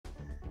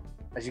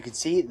As you can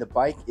see, the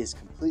bike is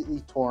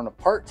completely torn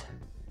apart.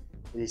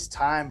 It is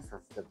time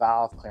for the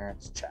valve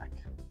clearance check.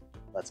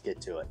 Let's get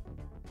to it.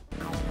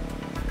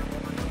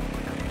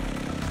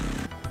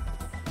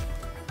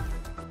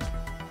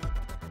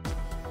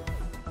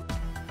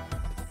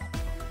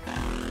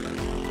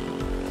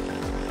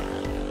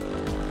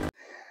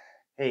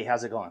 Hey,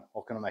 how's it going?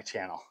 Welcome to my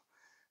channel.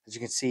 As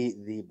you can see,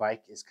 the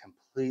bike is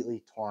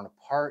completely torn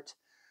apart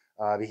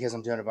because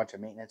I'm doing a bunch of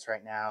maintenance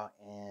right now.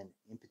 And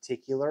in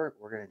particular,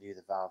 we're going to do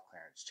the valve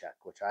clearance check,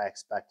 which I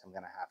expect I'm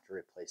going to have to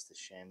replace the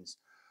shims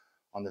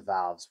on the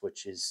valves,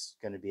 which is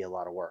going to be a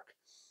lot of work.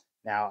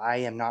 Now, I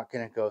am not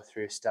going to go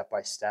through step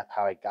by step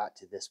how I got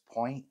to this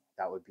point.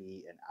 That would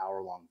be an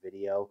hour-long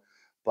video,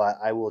 but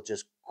I will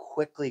just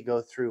quickly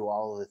go through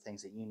all of the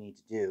things that you need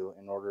to do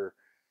in order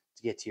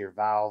to get to your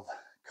valve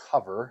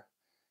cover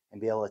and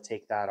be able to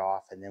take that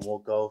off. And then we'll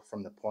go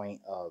from the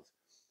point of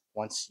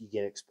once you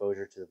get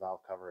exposure to the valve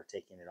cover,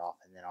 taking it off,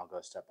 and then I'll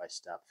go step by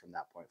step from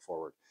that point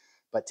forward.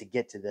 But to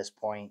get to this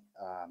point,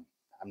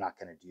 I'm not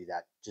going to do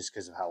that just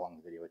because of how long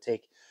the video would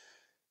take.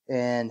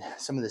 And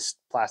some of the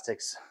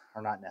plastics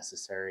are not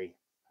necessary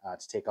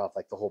to take off,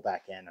 like the whole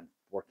back end. I'm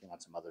working on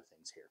some other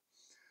things here.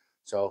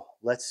 So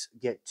let's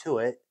get to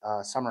it,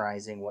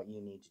 summarizing what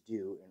you need to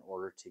do in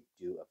order to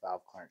do a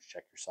valve clearance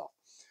check yourself.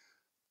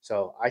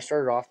 So I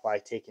started off by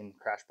taking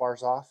crash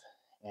bars off,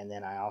 and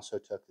then I also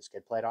took the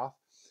skid plate off.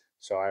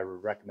 So I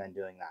would recommend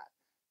doing that.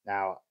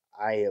 Now,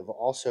 I have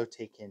also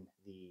taken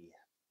the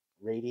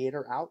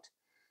radiator out.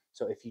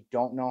 So if you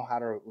don't know how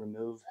to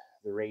remove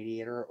the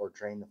radiator or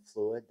drain the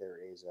fluid, there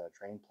is a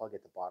drain plug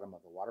at the bottom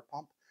of the water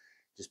pump.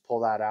 Just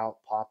pull that out,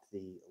 pop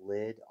the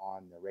lid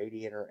on the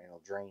radiator, and it'll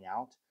drain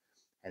out.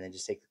 And then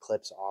just take the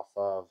clips off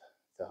of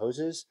the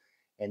hoses.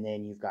 And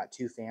then you've got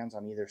two fans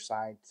on either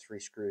side, 3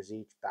 screws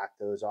each. Back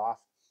those off.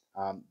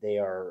 They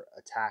are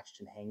attached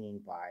and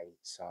hanging by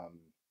some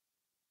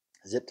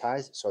zip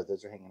ties, so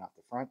those are hanging off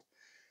the front.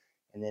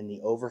 And then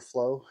the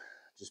overflow,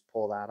 just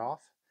pull that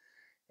off.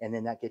 And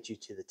then that gets you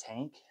to the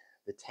tank.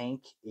 The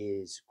tank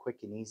is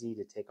quick and easy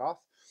to take off.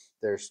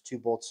 There's 2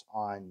 bolts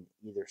on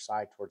either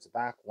side towards the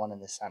back, 1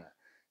 in the center.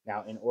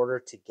 Now, in order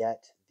to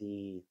get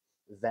the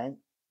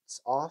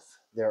vents off,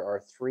 there are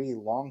 3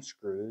 long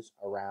screws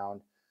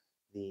around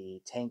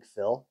the tank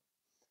fill.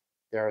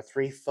 There are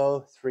 3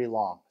 faux, 3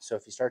 long. So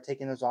if you start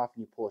taking those off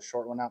and you pull a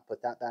short one out,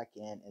 put that back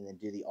in, and then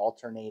do the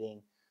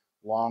alternating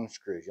long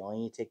screws. You only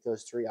need to take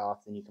those 3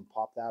 off, then you can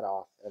pop that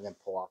off and then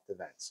pull off the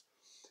vents.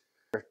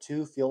 There are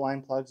 2 fuel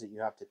line plugs that you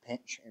have to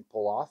pinch and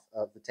pull off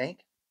of the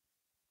tank.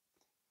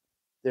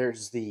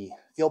 There's the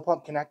fuel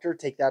pump connector,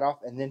 take that off,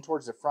 and then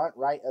towards the front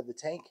right of the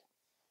tank,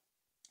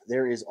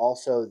 there is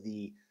also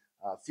the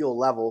fuel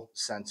level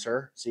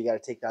sensor. So you got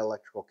to take that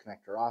electrical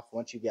connector off.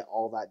 Once you get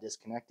all that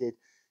disconnected,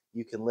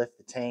 you can lift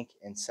the tank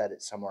and set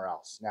it somewhere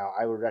else. Now,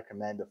 I would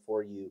recommend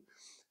before you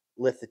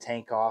lift the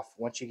tank off,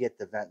 once you get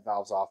the vent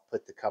valves off,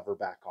 put the cover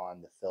back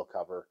on, the fill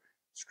cover,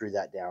 screw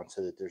that down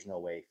so that there's no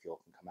way fuel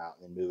can come out,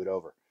 and then move it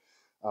over.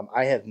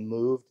 I have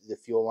moved the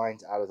fuel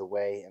lines out of the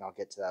way, and I'll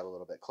get to that a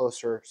little bit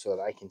closer so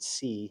that I can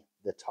see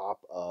the top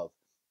of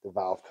the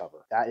valve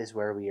cover. That is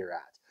where we are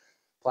at.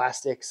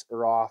 Plastics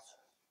are off,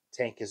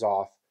 tank is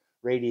off,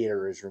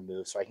 radiator is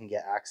removed so I can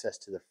get access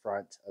to the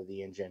front of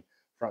the engine.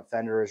 Front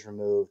fender is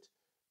removed,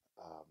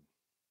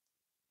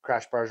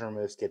 crash bars are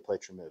removed, skid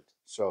plates removed.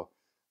 So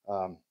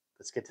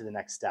let's get to the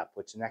next step,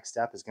 which the next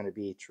step is going to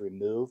be to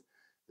remove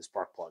the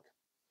spark plug.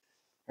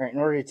 All right, in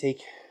order to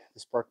take the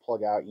spark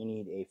plug out, you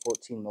need a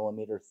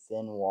 14mm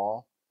thin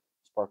wall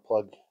spark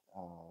plug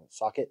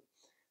socket.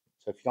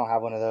 So if you don't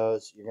have one of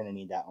those, you're going to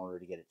need that in order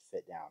to get it to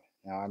fit down.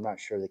 Now, I'm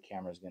not sure the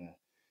camera is going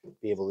to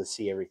be able to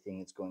see everything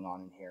that's going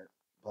on in here,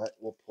 but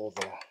we'll pull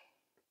the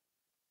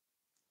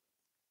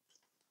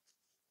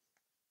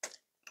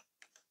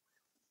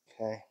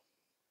okay.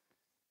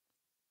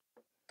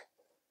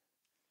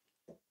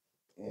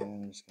 And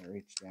I'm just going to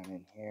reach down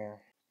in here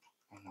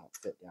and not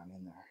fit down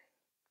in there.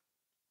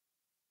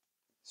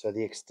 So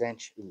the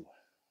extension, ooh,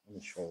 let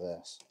me show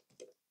this.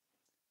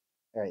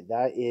 All right,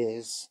 that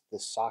is the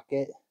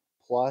socket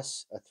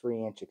plus a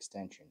 3-inch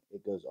extension.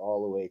 It goes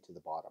all the way to the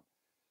bottom.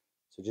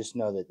 So just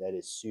know that that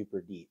is super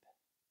deep.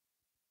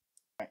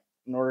 All right,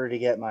 in order to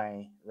get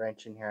my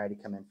wrench in here, I had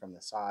to come in from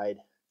the side.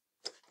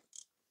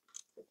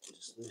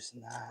 Just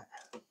loosen that.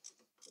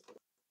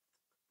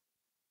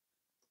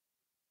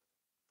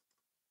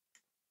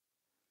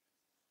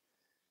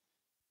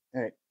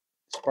 All right,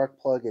 spark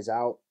plug is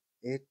out.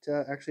 It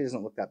actually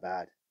doesn't look that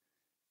bad.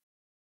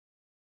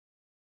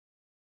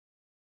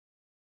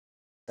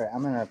 All right,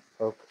 I'm going to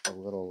poke a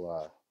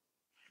little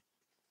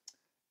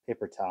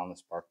paper towel in the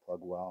spark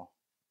plug well,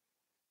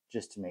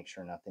 just to make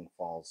sure nothing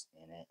falls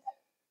in it,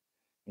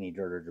 any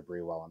dirt or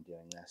debris while I'm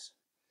doing this.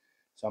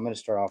 So I'm going to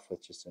start off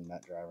with just a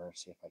nut driver,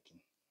 see if I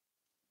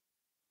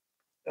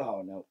can.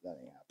 Oh, no, that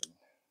ain't happening.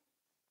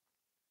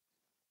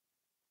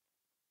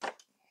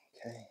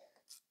 Okay.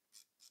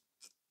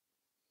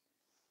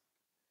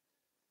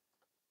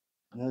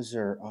 And those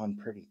are on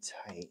pretty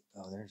tight.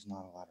 Oh, there's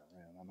not a lot of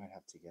room. I might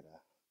have to get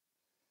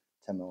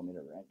a 10mm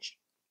wrench.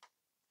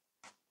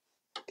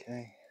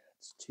 Okay,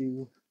 that's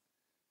 2.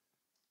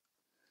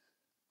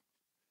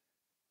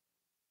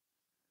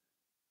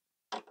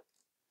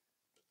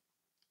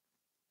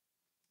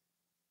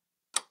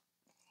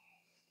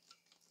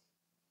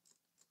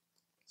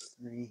 That's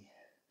 3.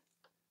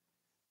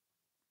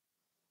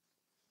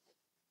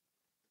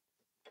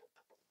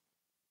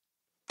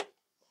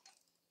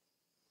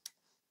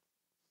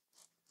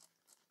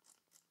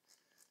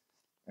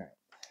 All right.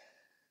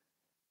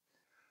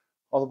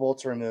 All the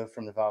bolts are removed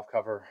from the valve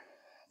cover.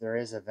 There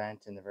is a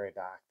vent in the very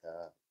back,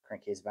 the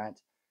crankcase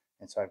vent,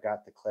 and so I've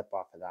got the clip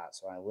off of that.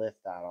 So when I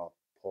lift that, I'll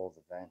pull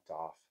the vent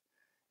off,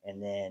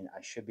 and then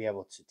I should be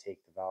able to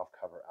take the valve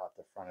cover out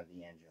the front of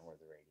the engine where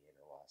the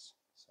radiator was.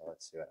 So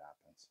let's see what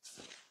happens.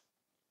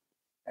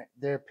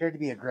 There appeared to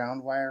be a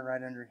ground wire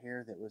right under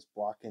here that was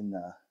blocking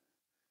the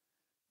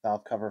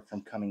valve cover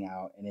from coming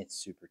out, and it's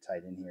super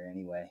tight in here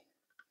anyway.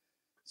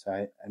 So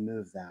I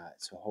moved that,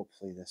 so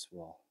hopefully this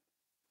will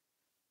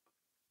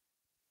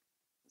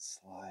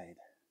slide.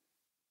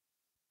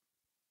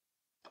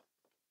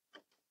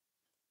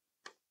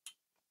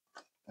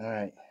 All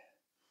right,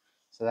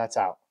 so that's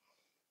out.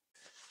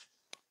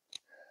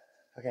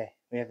 Okay,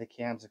 we have the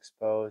cams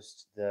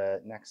exposed.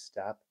 The next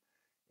step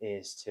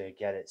is to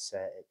get it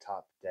set at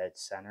top dead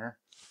center.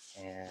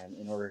 And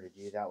in order to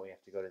do that, we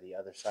have to go to the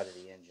other side of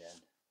the engine.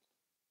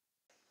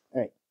 All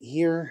right,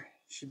 here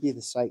should be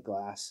the sight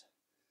glass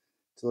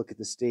to look at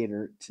the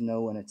stator to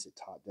know when it's at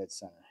top dead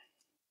center.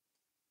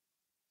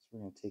 So we're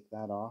going to take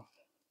that off.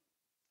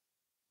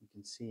 You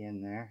can see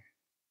in there,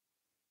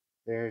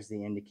 there's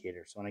the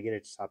indicator. So when I get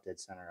it to top dead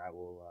center, I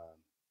will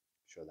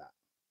show that.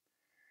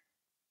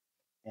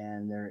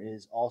 And there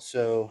is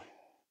also,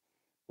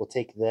 we'll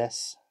take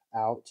this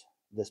out,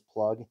 this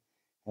plug, and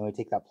when we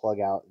take that plug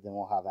out, then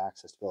we'll have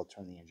access to be able to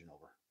turn the engine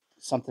over.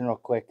 Something real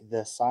quick,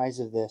 the size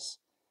of this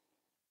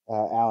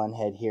Allen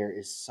head here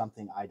is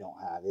something I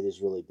don't have. It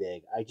is really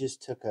big. I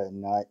just took a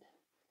nut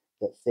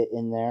that fit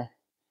in there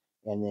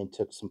and then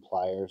took some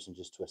pliers and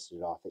just twisted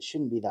it off. It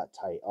shouldn't be that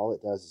tight. All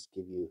it does is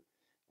give you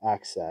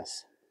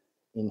access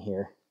in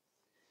here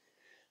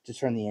to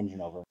turn the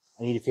engine over.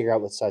 I need to figure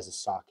out what size of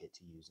socket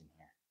to use in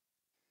here.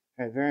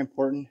 All right, very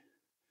important.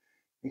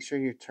 Make sure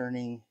you're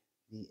turning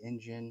the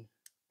engine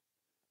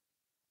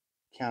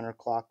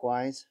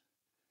counterclockwise.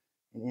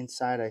 And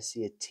inside I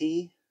see a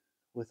T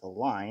with a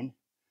line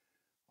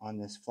on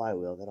this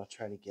flywheel that I'll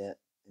try to get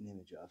an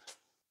image of.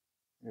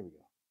 There we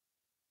go.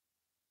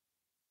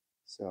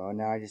 So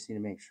now I just need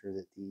to make sure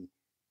that the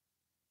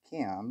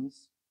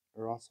cams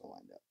are also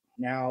lined up.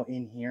 Now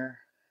in here,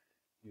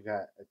 you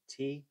got a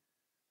T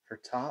for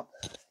top,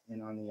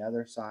 and on the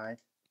other side,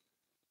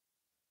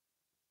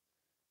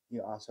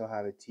 you also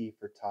have a T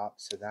for top.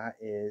 So that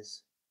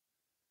is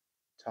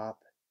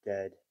top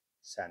dead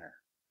center.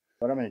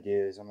 What I'm going to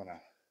do is I'm going to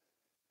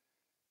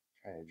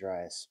try to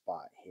dry a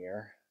spot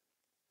here.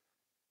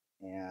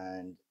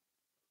 And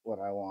what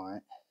I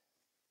want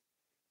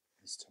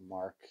is to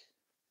mark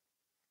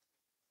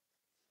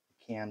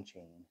the cam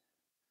chain.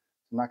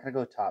 I'm not going to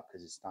go top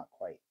because it's not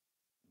quite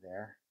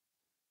there,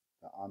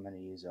 but I'm going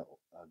to use a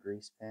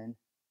grease pen.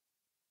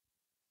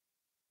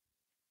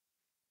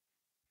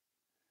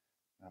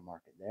 I'm going to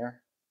mark it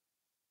there.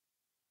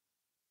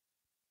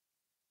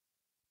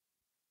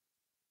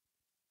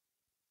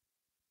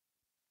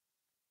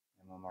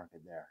 And we'll mark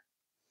it there.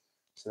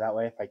 So that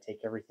way, if I take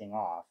everything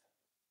off,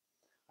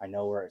 I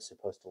know where it's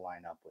supposed to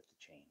line up with the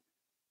chain.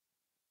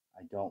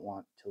 I don't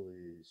want to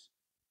lose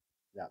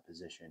that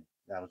position.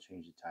 That'll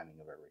change the timing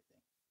of everything.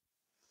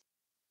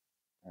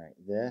 All right,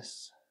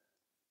 this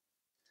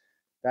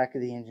back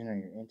of the engine are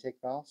your intake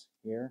valves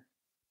here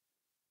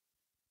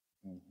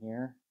and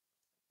here.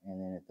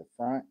 And then at the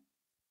front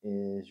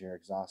is your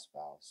exhaust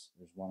valves.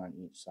 There's one on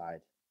each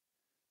side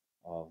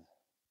of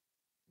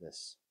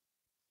this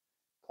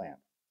clamp.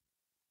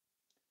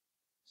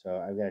 So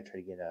I've got to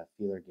try to get a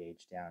feeler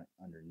gauge down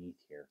underneath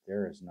here.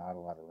 There is not a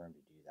lot of room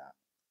to do that.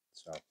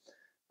 So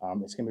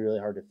it's going to be really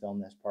hard to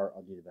film this part.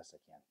 I'll do the best I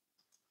can.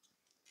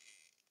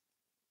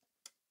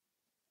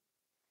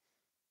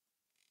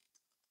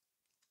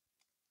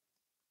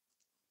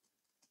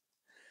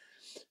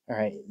 All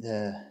right,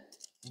 the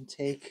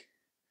intake,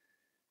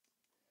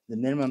 the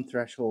minimum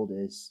threshold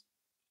is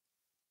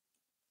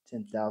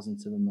 10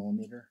 thousandths of a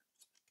millimeter.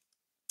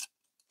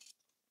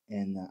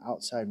 And the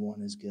outside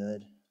one is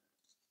good.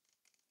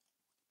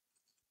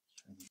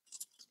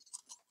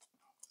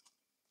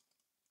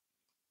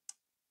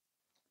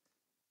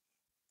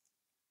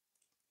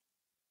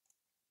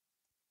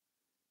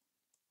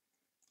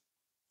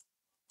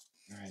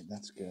 All right,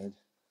 that's good.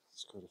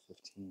 Let's go to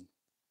 15.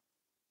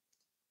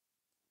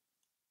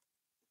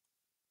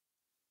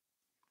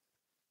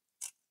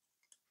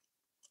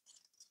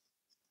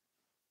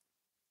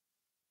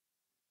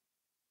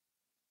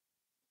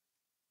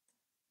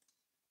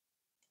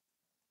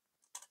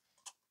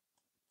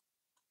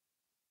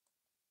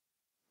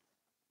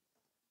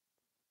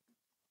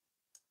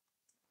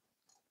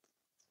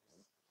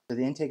 So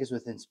the intake is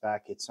within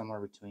spec. It's somewhere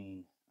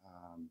between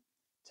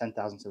 10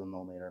 thousandths of a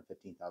millimeter and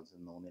 15 thousandths of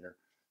a millimeter.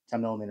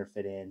 10 millimeter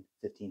fit in,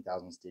 15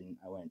 thousandths didn't.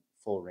 I went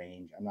full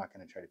range. I'm not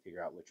going to try to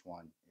figure out which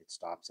one it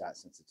stops at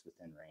since it's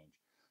within range.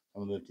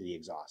 I'm gonna move to the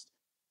exhaust.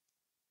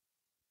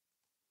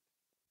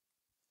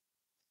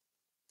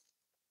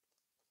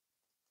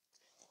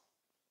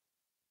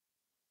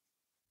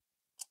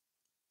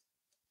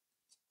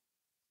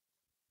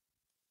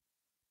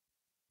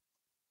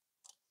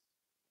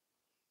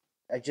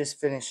 I just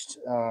finished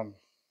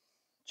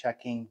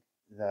checking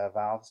the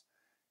valves,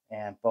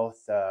 and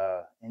both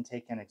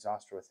intake and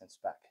exhaust are within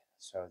spec.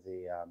 So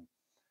the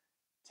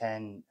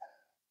 10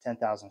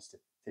 thousandths to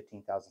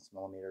 15 thousandths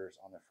millimeters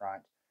on the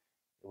front,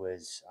 it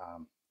was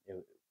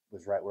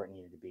right where it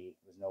needed to be.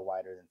 It was no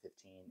wider than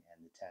 15,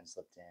 and the 10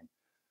 slipped in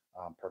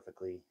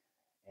perfectly.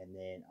 And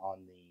then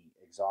on the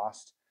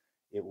exhaust,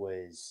 it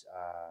was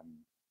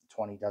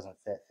 20 doesn't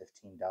fit,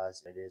 15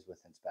 does. It is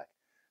within spec.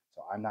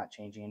 So I'm not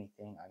changing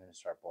anything. I'm going to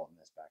start bolting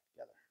this back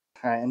together.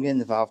 All right, I'm getting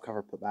the valve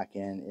cover put back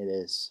in. It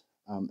is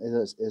a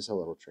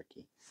little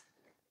tricky.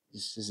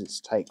 This is its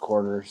tight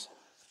quarters,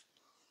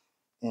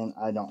 and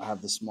I don't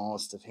have the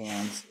smallest of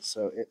hands,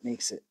 so it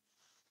makes it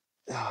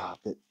a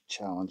bit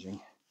challenging.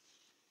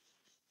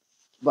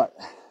 But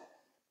let's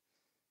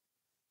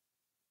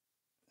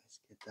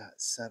get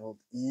that settled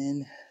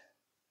in.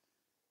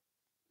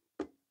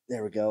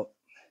 There we go.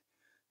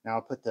 Now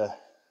I'll put the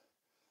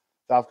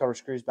valve cover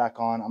screws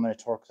back on. I'm going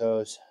to torque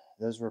those.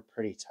 Those were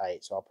pretty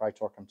tight, so I'll probably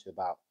torque them to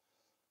about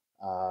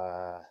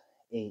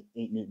 8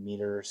 Newton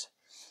meters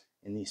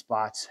in these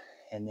spots.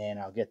 And then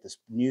I'll get this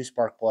new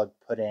spark plug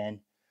put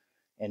in,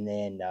 and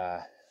then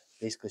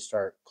basically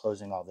start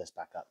closing all this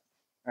back up.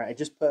 All right, I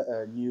just put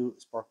a new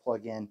spark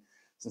plug in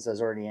since I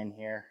was already in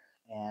here.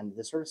 And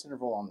the service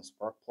interval on the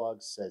spark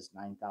plug says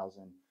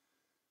 9,000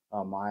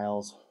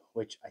 miles,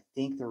 which I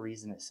think the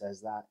reason it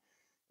says that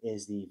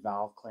is the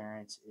valve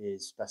clearance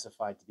is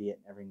specified to be at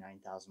every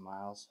 9,000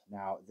 miles.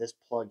 Now, this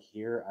plug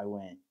here, I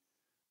went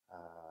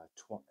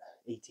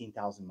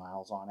 18,000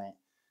 miles on it,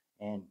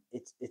 and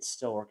it's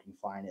still working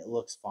fine. It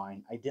looks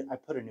fine. I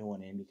put a new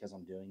one in because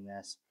I'm doing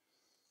this.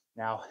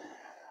 Now,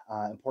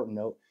 important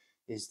note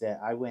is that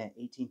I went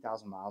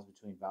 18,000 miles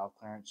between valve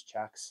clearance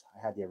checks.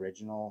 I had the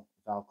original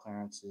valve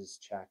clearances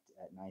checked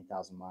at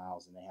 9,000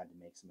 miles, and they had to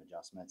make some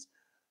adjustments.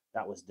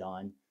 That was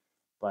done,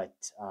 but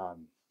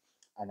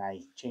and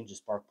I changed the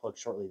spark plug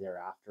shortly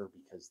thereafter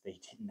because they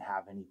didn't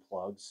have any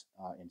plugs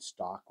in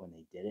stock when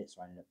they did it,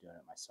 so I ended up doing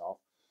it myself.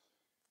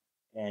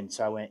 And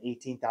so I went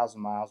 18,000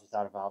 miles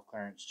without a valve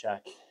clearance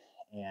check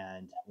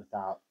and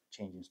without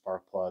changing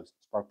spark plugs.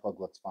 Spark plug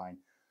looks fine.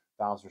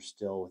 Valves are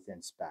still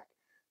within spec.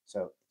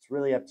 So it's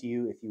really up to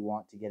you if you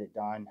want to get it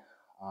done.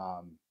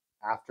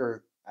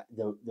 After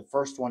the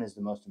first one is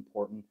the most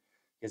important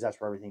because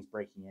that's where everything's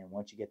breaking in.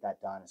 Once you get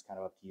that done, it's kind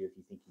of up to you if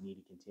you think you need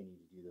to continue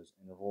to do those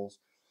intervals.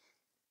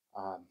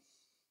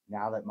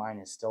 Now that mine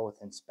is still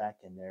within spec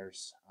and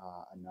there's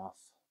enough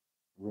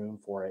room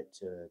for it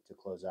to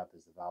close up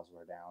as the valves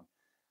wear down,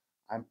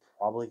 I'm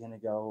probably going to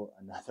go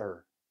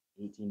another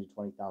 18 to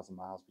 20,000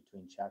 miles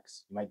between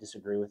checks. You might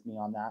disagree with me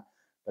on that,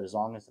 but as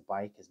long as the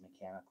bike is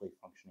mechanically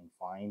functioning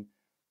fine,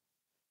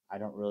 I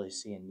don't really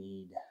see a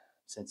need,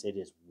 since it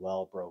is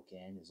well broke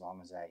in. As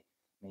long as I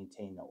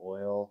maintain the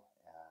oil,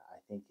 I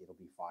think it'll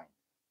be fine.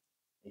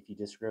 If you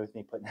disagree with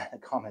me, put in the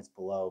comments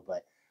below,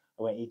 but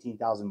I went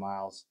 18,000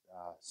 miles.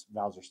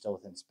 Valves are still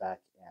within spec,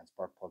 and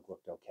spark plug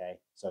looked okay.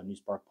 So new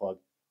spark plug,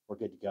 we're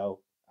good to go.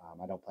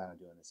 I don't plan on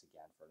doing this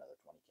again for another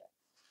 20K.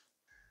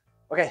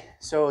 Okay,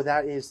 so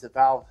that is the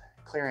valve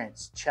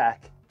clearance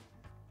check.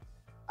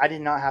 I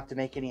did not have to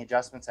make any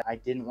adjustments. I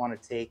didn't want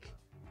to take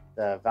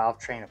the valve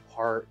train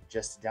apart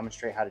just to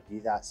demonstrate how to do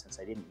that since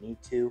I didn't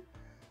need to.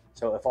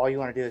 So if all you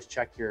want to do is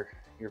check your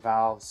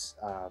valves,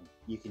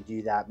 you can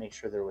do that. Make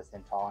sure they're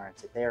within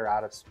tolerance. If they are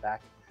out of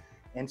spec,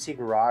 MC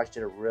Garage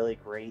did a really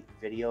great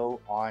video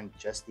on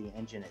just the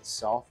engine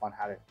itself on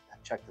how to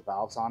check the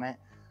valves on it.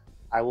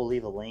 I will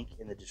leave a link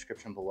in the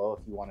description below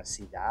if you want to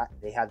see that.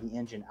 They have the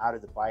engine out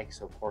of the bike,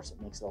 so of course it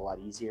makes it a lot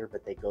easier,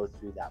 but they go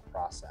through that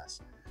process.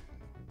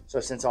 So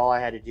since all I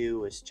had to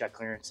do was check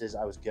clearances,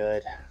 I was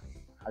good.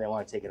 I didn't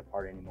want to take it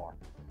apart anymore.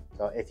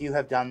 So if you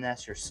have done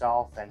this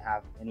yourself and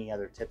have any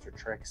other tips or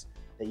tricks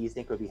that you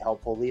think would be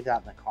helpful, leave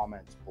that in the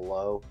comments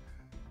below.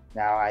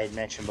 Now, I had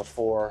mentioned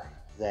before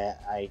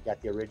that I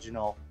got the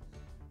original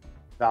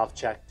valve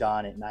check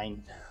done at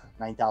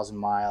 9,000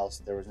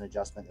 miles. There was an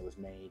adjustment that was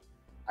made.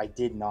 I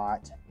did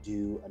not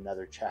do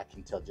another check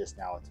until just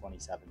now at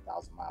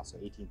 27,000 miles. So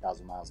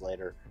 18,000 miles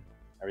later,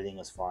 everything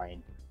was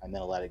fine. I'm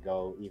gonna let it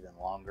go even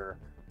longer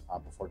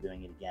before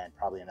doing it again,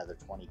 probably another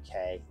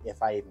 20K,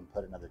 if I even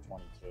put another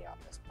 20K on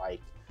this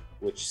bike,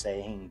 which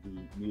saying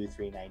the new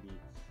 390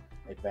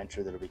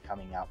 Adventure that'll be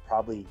coming out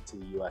probably to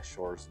the US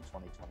shores in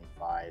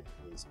 2025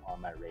 is on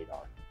my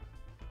radar.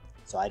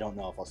 So I don't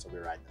know if I'll still be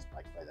riding this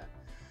bike by then.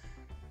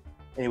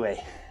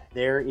 Anyway,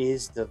 there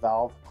is the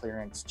valve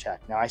clearance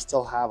check. Now I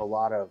still have a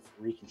lot of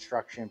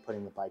reconstruction,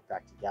 putting the bike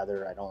back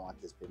together. I don't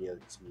want this video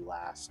to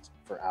last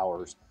for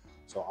hours,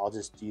 so I'll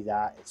just do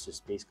that. It's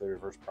just basically a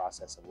reverse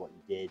process of what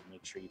you did.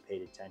 Make sure you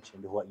paid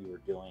attention to what you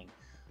were doing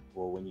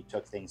when you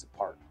took things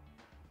apart.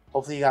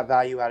 Hopefully you got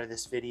value out of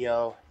this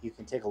video. You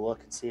can take a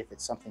look and see if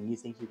it's something you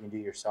think you can do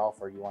yourself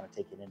or you want to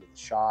take it into the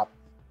shop.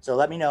 So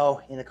let me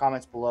know in the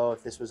comments below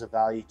if this was of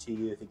value to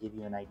you, if it gave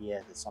you an idea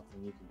if it's something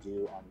you can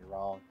do on your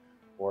own,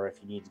 or if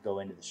you need to go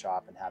into the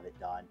shop and have it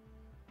done.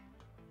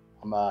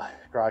 I'm a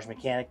garage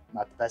mechanic,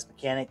 not the best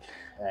mechanic.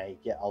 I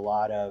get a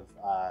lot of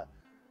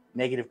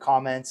negative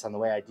comments on the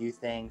way I do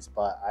things,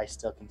 but I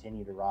still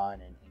continue to run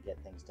and get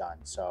things done.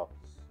 So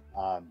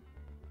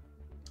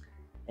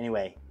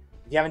anyway,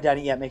 if you haven't done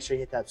it yet, make sure you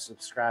hit that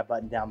subscribe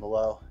button down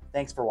below.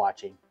 Thanks for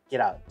watching.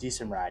 Get out, do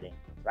some riding,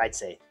 ride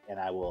safe, and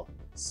I will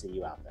see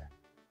you out there.